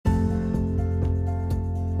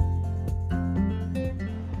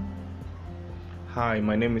Hi,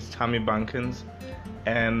 my name is Tammy Bankins,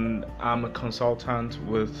 and I'm a consultant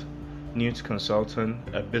with Newt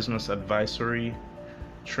Consultant, a business advisory,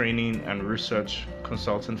 training, and research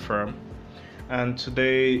consulting firm. And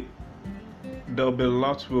today, there'll be a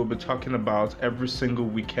lot we'll be talking about every single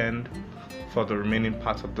weekend for the remaining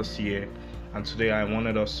part of this year. And today, I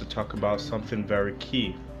wanted us to talk about something very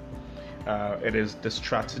key. It is the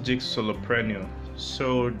strategic solopreneur.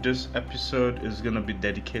 So, this episode is going to be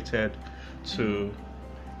dedicated to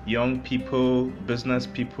young people, business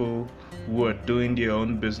people who are doing their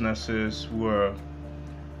own businesses, who are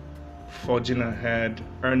forging ahead,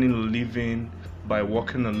 earning a living by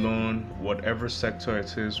working alone, whatever sector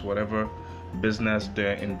it is, whatever business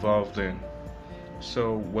they're involved in.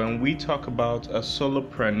 So when we talk about a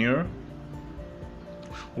solopreneur,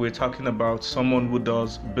 we're talking about someone who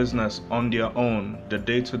does business on their own. The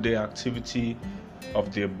day-to-day activity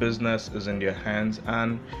of their business is in their hands,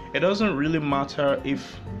 and it doesn't really matter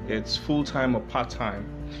if it's full-time or part-time,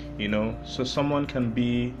 so someone can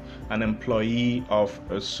be an employee of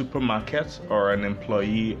a supermarket or an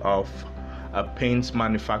employee of a paint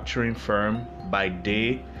manufacturing firm by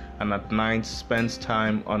day, and at night spends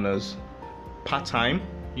time on his part-time,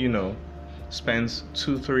 spends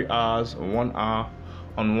 2-3 hours or 1 hour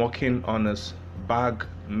on working on his bag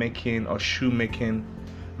making or shoe making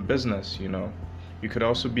business. You could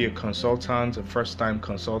also be a consultant, a first-time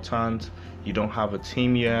consultant. You don't have a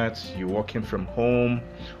team yet, you're working from home,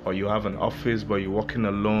 or you have an office but you're working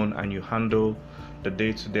alone and you handle the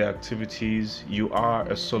day-to-day activities. You are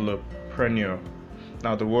a solopreneur.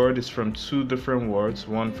 Now the word is from two different words,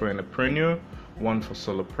 one for entrepreneur, one for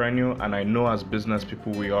solopreneur, and I know as business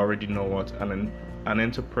people we already know what an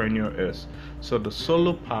entrepreneur is. So the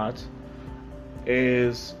solo part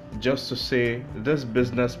is just to say this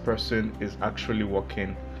business person is actually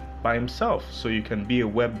working by himself. So you can be a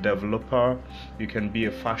web developer, you can be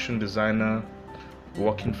a fashion designer,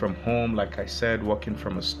 working from home, like I said, working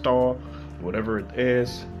from a store, whatever it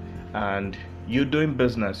is, and you're doing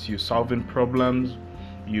business, you're solving problems,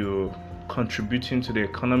 you're contributing to the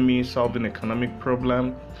economy, solving economic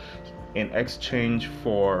problem in exchange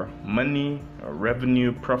for money or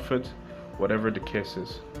revenue, profit, whatever the case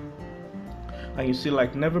is. And you see,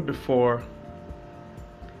 like never before,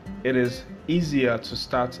 it is easier to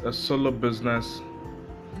start a solo business.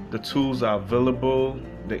 The tools are available,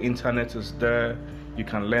 the internet is there, you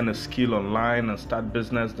can learn a skill online and start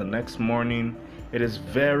business the next morning. It is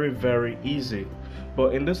very, very easy.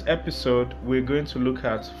 But in this episode, we're going to look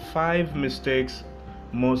at 5 mistakes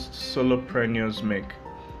most solopreneurs make.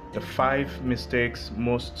 The 5 mistakes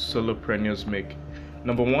most solopreneurs make.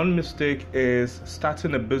 Number 1 mistake is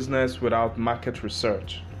starting a business without market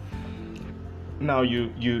research. Now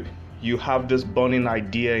you have this burning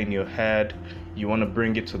idea in your head, you want to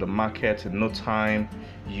bring it to the market in no time,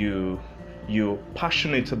 you're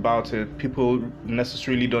passionate about it. People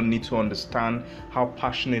necessarily don't need to understand how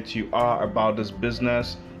passionate you are about this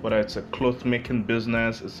business, whether it's a cloth making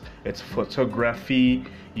business, it's photography,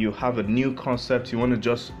 you have a new concept you want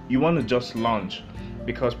to just launch,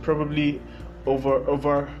 because probably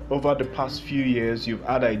over the past few years you've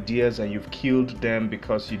had ideas and you've killed them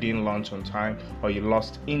because you didn't launch on time or you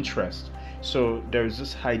lost interest. So there's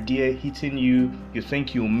this idea hitting you, you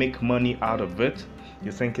think you'll make money out of it,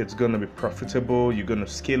 you think it's going to be profitable, you're going to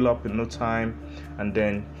scale up in no time, and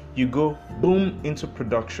then you go boom into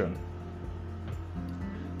production.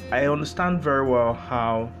 I understand very well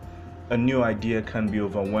how a new idea can be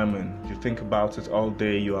overwhelming. You think about it all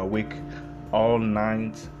day, you are awake all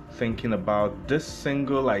night thinking about this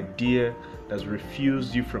single idea that's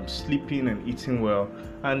refused you from sleeping and eating well,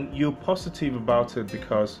 and you're positive about it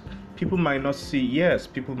because people might not see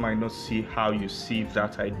how you see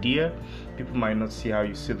that idea, people might not see how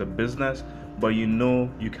you see the business, but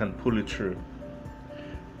you can pull it through.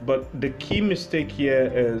 But the key mistake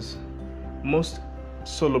here is most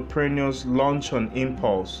solopreneurs launch on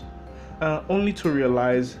impulse, only to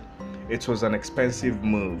realize it was an expensive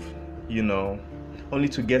move, only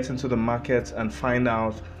to get into the market and find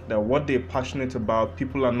out that what they're passionate about,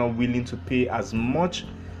 people are not willing to pay as much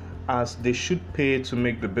as they should pay to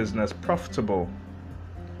make the business profitable.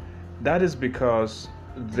 That is because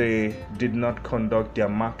they did not conduct their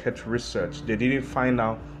market research. They didn't find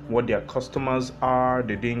out what their customers are,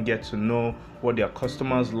 they didn't get to know what their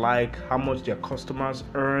customers like, how much their customers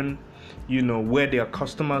earn, where their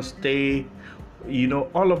customers stay.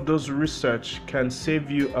 All of those research can save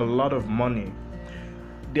you a lot of money.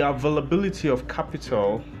 The availability of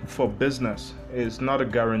capital for business is not a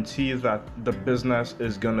guarantee that the business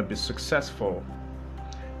is going to be successful.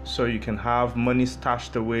 so you can have money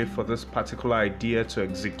stashed away for this particular idea to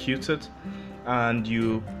execute it, and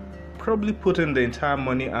you probably put in the entire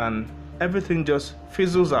money and everything just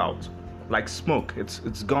fizzles out like smoke.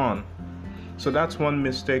 It's gone. So that's one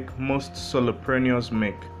mistake most solopreneurs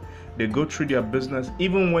make. They go through their business,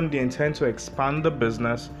 even when they intend to expand the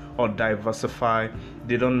business or diversify,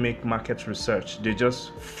 they don't make market research. They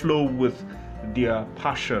just flow with their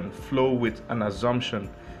passion, flow with an assumption.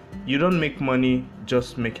 You don't make money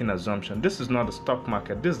just making assumption. This is not the stock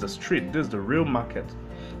market. This is the street. This is the real market,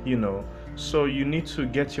 So you need to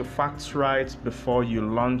get your facts right before you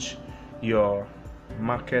launch your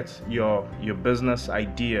market, your business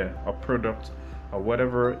idea or product or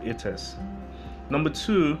whatever it is. Number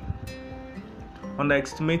 2,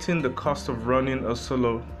 underestimating the cost of running a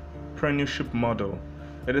solopreneurship model.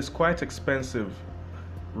 It is quite expensive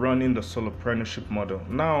running the solopreneurship model.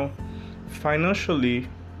 Now, financially,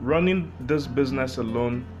 running this business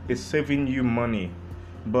alone is saving you money,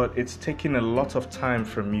 but it's taking a lot of time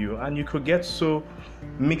from you, and you could get so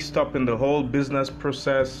mixed up in the whole business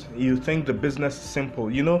process. You think the business is simple.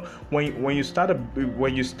 When you start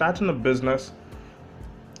in a business,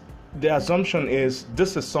 the assumption is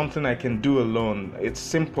this is something I can do alone. It's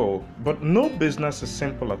simple, but no business is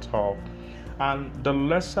simple at all. And the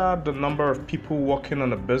lesser the number of people working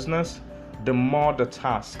on a business, the more the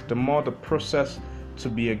task, the more the process to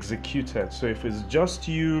be executed. So if it's just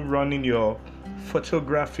you running your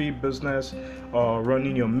photography business or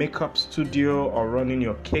running your makeup studio or running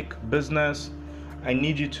your cake business, I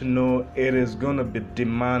need you to know it is going to be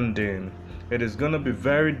demanding. It is going to be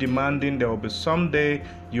very demanding. There will be some day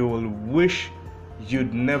you will wish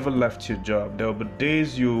you'd never left your job. There will be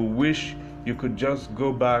days you wish you could just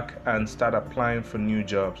go back and start applying for new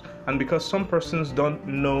jobs. And because some persons don't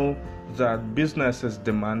know that business is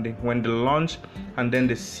demanding, when they launch and then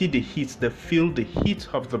they see the heat, they feel the heat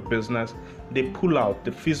of the business, they pull out,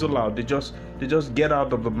 they fizzle out, they just get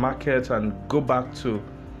out of the market and go back to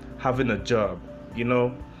having a job.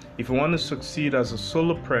 If you want to succeed as a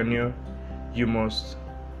solopreneur, you must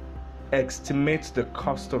estimate the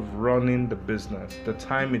cost of running the business, the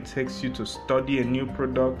time it takes you to study a new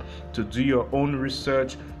product, to do your own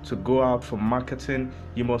research, to go out for marketing.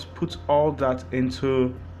 You must put all that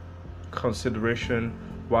into consideration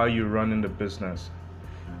while you're running the business.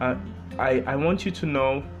 I want you to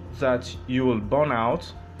know that you will burn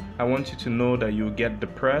out. I want you to know that you will get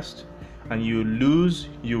depressed and you lose,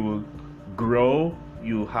 you will grow,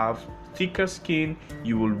 you have thicker skin,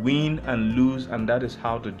 you will win and lose, and that is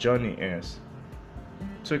how the journey is.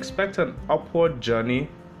 To expect an upward journey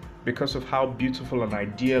because of how beautiful an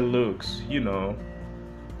idea looks,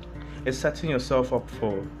 is setting yourself up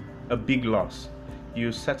for a big loss.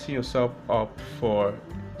 You're setting yourself up for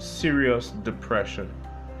serious depression.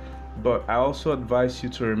 But I also advise you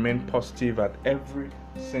to remain positive at every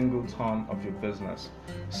single turn of your business.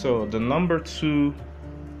 So the number 2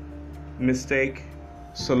 mistake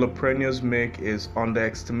solopreneurs make is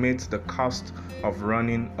underestimate the cost of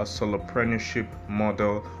running a solopreneurship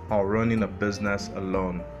model or running a business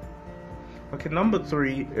alone. Okay, number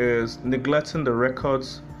 3 is neglecting the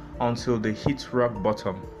records until they hit rock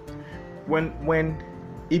bottom.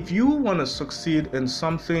 If you want to succeed in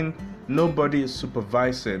something nobody is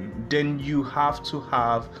supervising, then you have to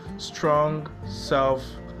have strong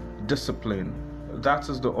self-discipline. That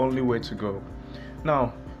is the only way to go.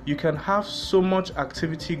 Now, you can have so much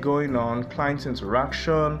activity going on, client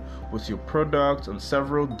interaction with your product and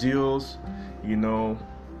several deals,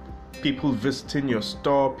 people visiting your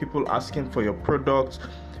store, people asking for your product,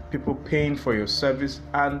 people paying for your service,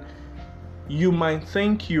 and you might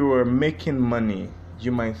think you are making money.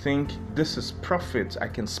 You might think this is profit, I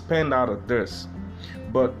can spend out of this.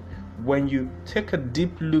 But when you take a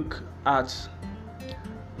deep look at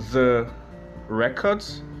the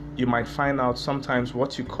records, you might find out sometimes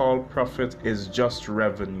what you call profit is just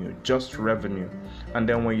revenue. And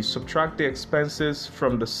then when you subtract the expenses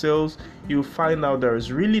from the sales, you find out there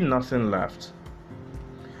is really nothing left.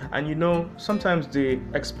 And sometimes the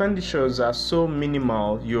expenditures are so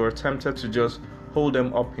minimal, you're tempted to just hold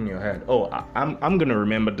them up in your head. Oh, I'm gonna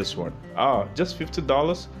remember this one. Oh, just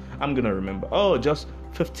 $50? I'm gonna remember. Oh, just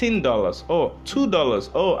 $15. Oh, $2.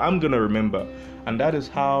 Oh, I'm gonna remember. And that is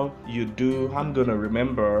how you do I'm gonna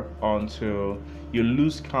remember until you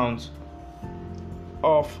lose count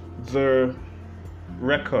of the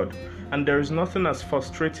record. And there is nothing as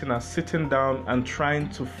frustrating as sitting down and trying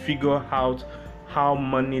to figure out how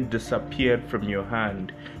money disappeared from your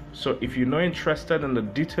hand. So if you're not interested in the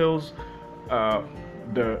details,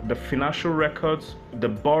 the financial records, the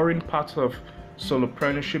boring part of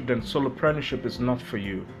solopreneurship, then solopreneurship is not for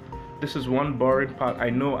you. this is one boring part. I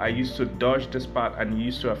know I used to dodge this part and it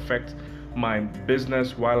used to affect my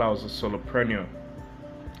business while I was a solopreneur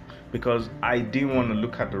because I didn't want to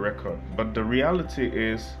look at the record. But the reality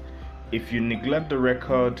is, if you neglect the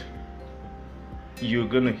record, you're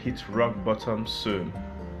gonna hit rock bottom soon.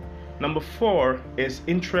 Number 4 is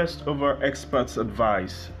interest over experts'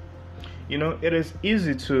 advice. It is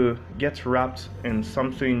easy to get wrapped in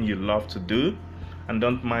something you love to do and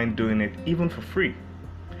don't mind doing it even for free.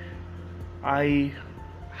 I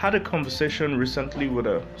had a conversation recently with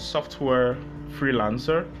a software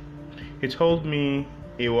freelancer. He told me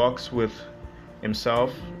he works with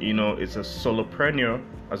himself, it's a solopreneur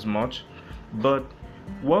as much, but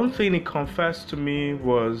one thing he confessed to me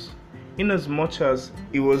was, in as much as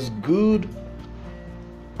he was good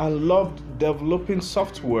and loved developing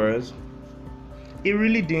softwares, he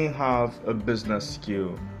really didn't have a business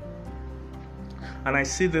skill. And I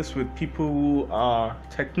see this with people who are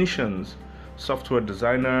technicians, software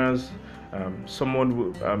designers,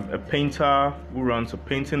 a painter who runs a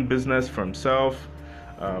painting business for himself,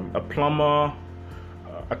 a plumber,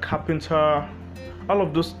 a carpenter, all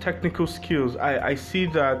of those technical skills. I see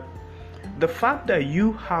that the fact that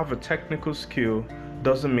you have a technical skill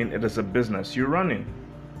doesn't mean it is a business you're running.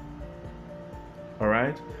 All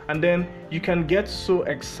right? And then you can get so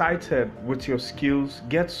excited with your skills,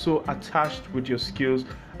 get so attached with your skills,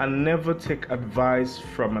 and never take advice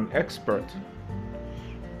from an expert.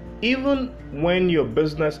 Even when your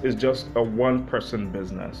business is just a one-person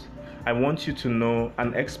business, I want you to know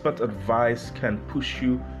an expert advice can push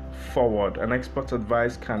you forward. An expert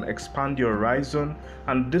advice can expand your horizon,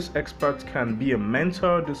 and this expert can be a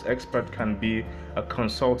mentor, this expert can be a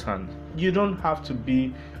consultant. You don't have to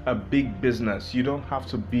be a big business, you don't have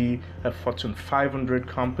to be a Fortune 500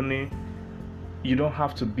 company, you don't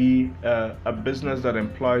have to be a business that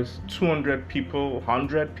employs 200 people,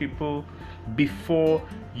 100 people before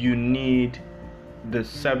you need the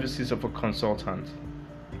services of a consultant.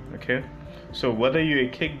 Okay? So whether you're a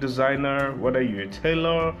cake designer, whether you're a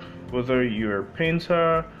tailor, whether you're a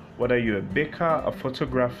painter, whether you're a baker, a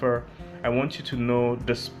photographer, I want you to know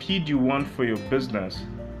the speed you want for your business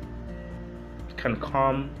can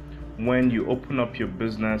come when you open up your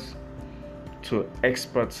business to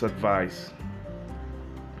experts' advice.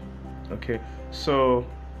 Okay, so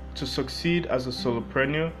to succeed as a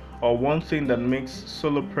solopreneur, or one thing that makes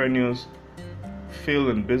solopreneurs fail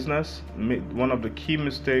in business, one of the key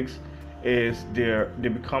mistakes is they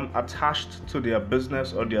become attached to their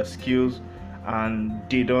business or their skills, and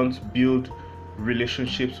they don't build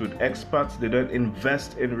relationships with experts, they don't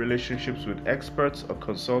invest in relationships with experts or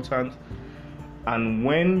consultants. And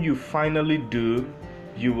when you finally do,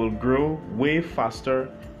 you will grow way faster,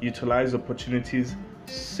 utilize opportunities,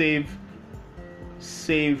 save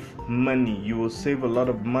money. You will save a lot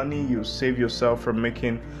of money, you save yourself from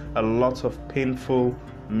making a lot of painful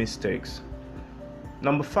mistakes.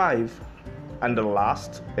 Number 5, and the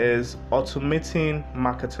last, is automating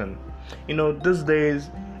marketing. These days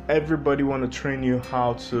everybody want to train you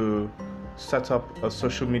how to set up a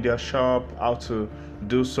social media shop, how to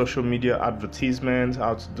do social media advertisements,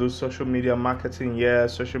 how to do social media marketing here,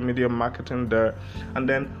 social media marketing there. And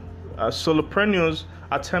then solopreneurs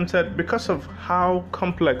are tempted, because of how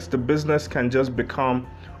complex the business can just become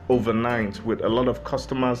overnight with a lot of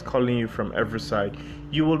customers calling you from every side.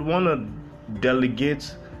 You would want to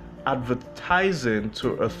delegate advertising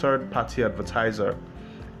to a third-party advertiser,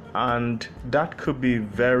 and that could be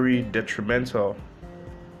very detrimental.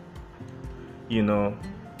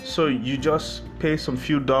 So you just pay some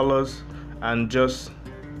few dollars and just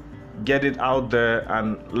get it out there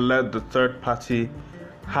and let the third party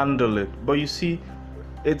handle it. But you see,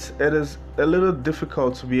 it is a little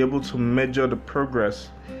difficult to be able to measure the progress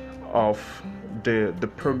of the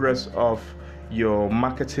progress of your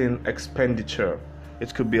marketing expenditure.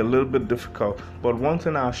 It could be a little bit difficult, but one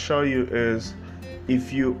thing I'll assure you is,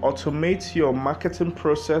 if you automate your marketing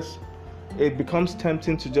process, it becomes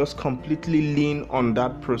tempting to just completely lean on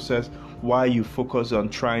that process while you focus on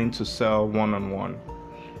trying to sell one-on-one.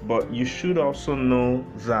 But you should also know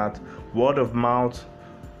that word of mouth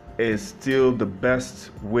is still the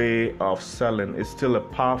best way of selling. It's still a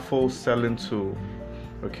powerful selling tool.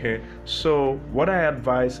 Okay, so what I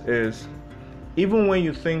advise is, even when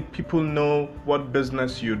you think people know what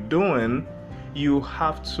business you're doing, you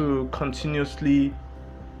have to continuously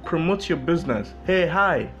promote your business. Hey,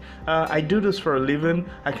 hi, I do this for a living.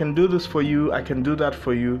 I can do this for you. I can do that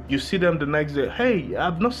for you. You see them the next day. Hey,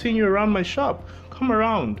 I've not seen you around my shop. Come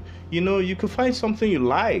around. You can find something you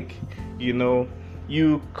like.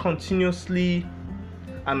 You continuously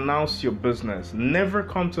announce your business. Never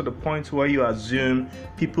come to the point where you assume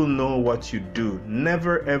people know what you do.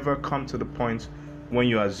 Never ever come to the point when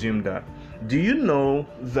you assume that. Do you know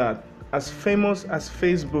that as famous as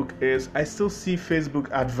Facebook is, I still see Facebook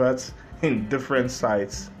adverts in different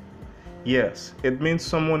sites? Yes, it means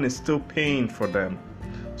someone is still paying for them.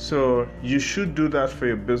 So you should do that for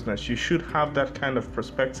your business. You should have that kind of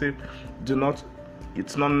perspective.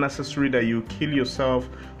 It's not necessary that you kill yourself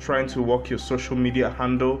trying to work your social media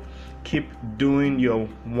handle. Keep doing your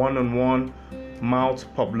one-on-one mouth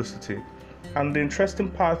publicity. And the interesting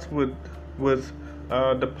part with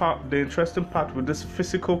this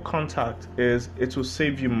physical contact is it will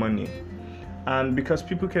save you money. And because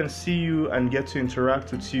people can see you and get to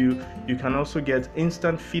interact with you, you can also get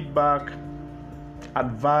instant feedback,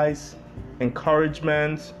 advice,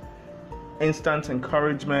 instant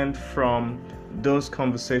encouragement from those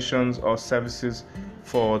conversations or services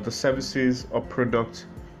for the services or product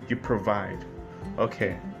you provide.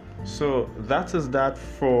 Okay, so that is that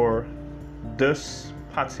for this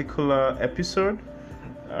particular episode.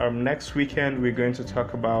 Next weekend we're going to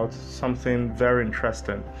talk about something very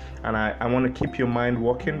interesting, and I want to keep your mind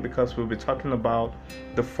working because we'll be talking about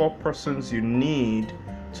the 4 persons you need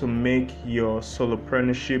to make your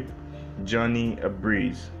solopreneurship journey a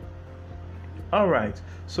breeze. All right,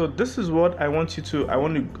 so this is what I want you to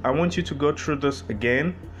go through this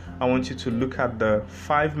again. I want you to look at the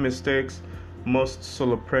 5 mistakes most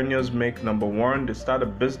solopreneurs make. Number 1, they start a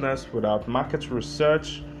business without market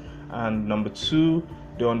research, and number 2,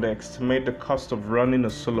 they underestimate the cost of running a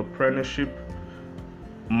solopreneurship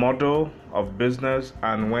model of business,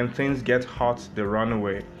 and when things get hot, they run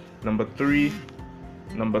away. Number three,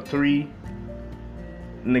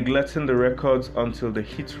 neglecting the records until they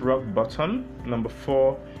hit rock bottom. Number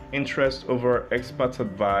 4, interest over expert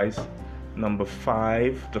advice. Number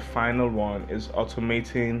 5, the final one, is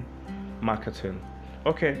automating marketing.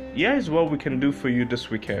 Okay, here is what we can do for you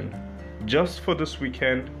this weekend. Just for this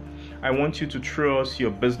weekend, I want you to throw us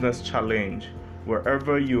your business challenge.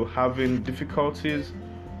 Wherever you're having difficulties,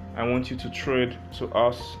 I want you to throw it to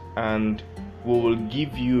us, and we will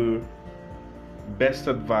give you best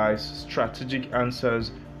advice, strategic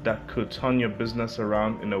answers that could turn your business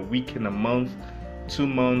around in a week, in a month, 2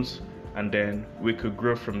 months, and then we could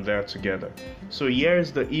grow from there together. So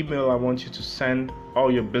here's the email I want you to send all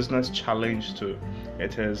your business challenge to.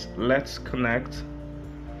 It is let's connect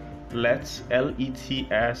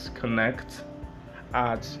connect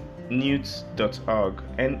at neuts.org,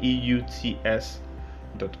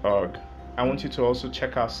 neuts.org. I want you to also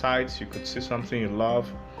check our sites. You could see something you love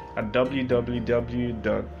at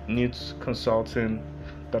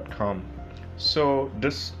www.newtsconsulting.com. So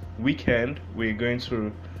this weekend we're going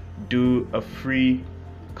to do a free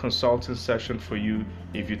consulting session for you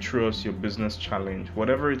if you throw us your business challenge,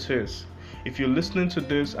 whatever it is. If you're listening to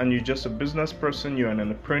this and you're just a business person, you're an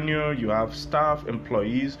entrepreneur, you have staff,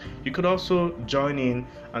 employees, you could also join in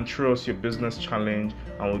and throw us your business challenge,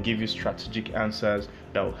 and we'll give you strategic answers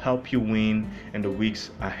that will help you win in the weeks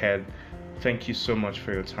ahead. Thank you so much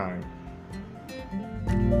for your time.